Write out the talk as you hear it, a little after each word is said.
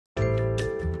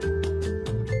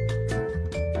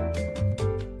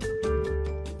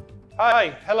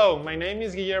Hi, hello, my name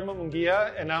is Guillermo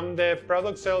Munguia and I'm the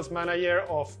Product Sales Manager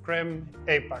of CREM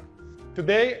APAC.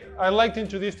 Today, I'd like to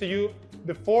introduce to you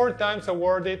the 4 times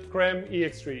awarded CREM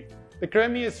EX3. The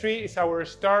CREM EX3 is our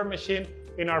star machine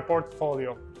in our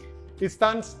portfolio. It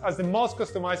stands as the most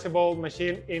customizable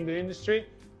machine in the industry,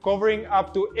 covering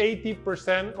up to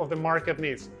 80% of the market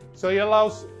needs. So it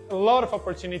allows a lot of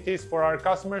opportunities for our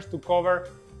customers to cover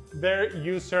their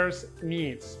users'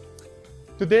 needs.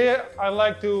 Today, I'd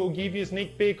like to give you a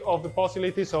sneak peek of the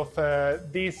possibilities of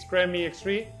this CREM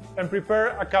EX3 and prepare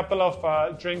a couple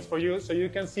of drinks for you so you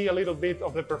can see a little bit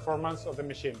of the performance of the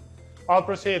machine. I'll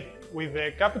proceed with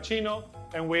the cappuccino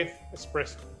and with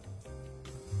espresso.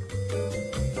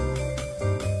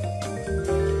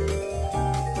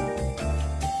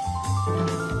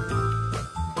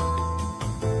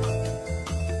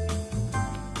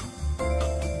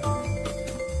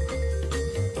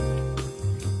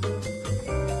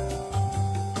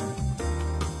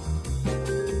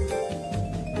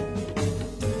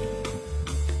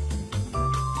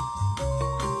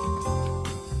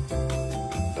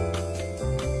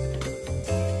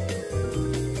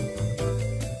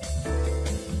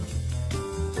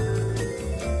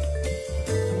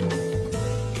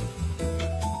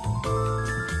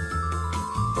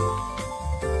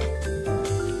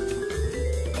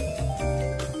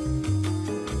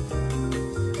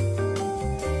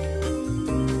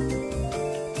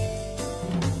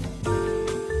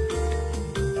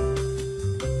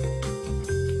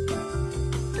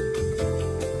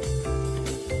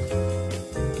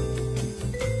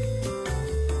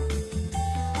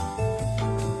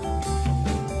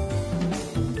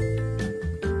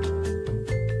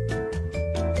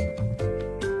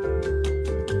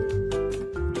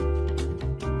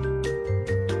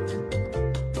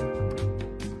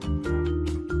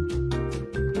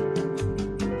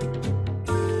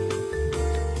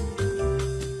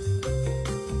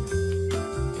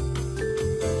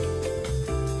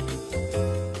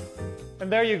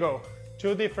 And there you go,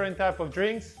 2 different types of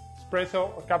drinks,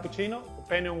 espresso or cappuccino,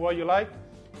 depending on what you like,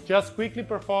 just quickly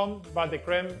performed by the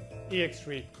CREM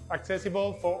EX3,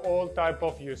 accessible for all types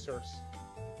of users.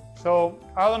 So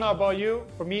I don't know about you,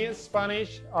 for me it's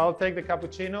Spanish, I'll take the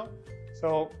cappuccino,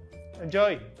 so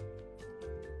enjoy!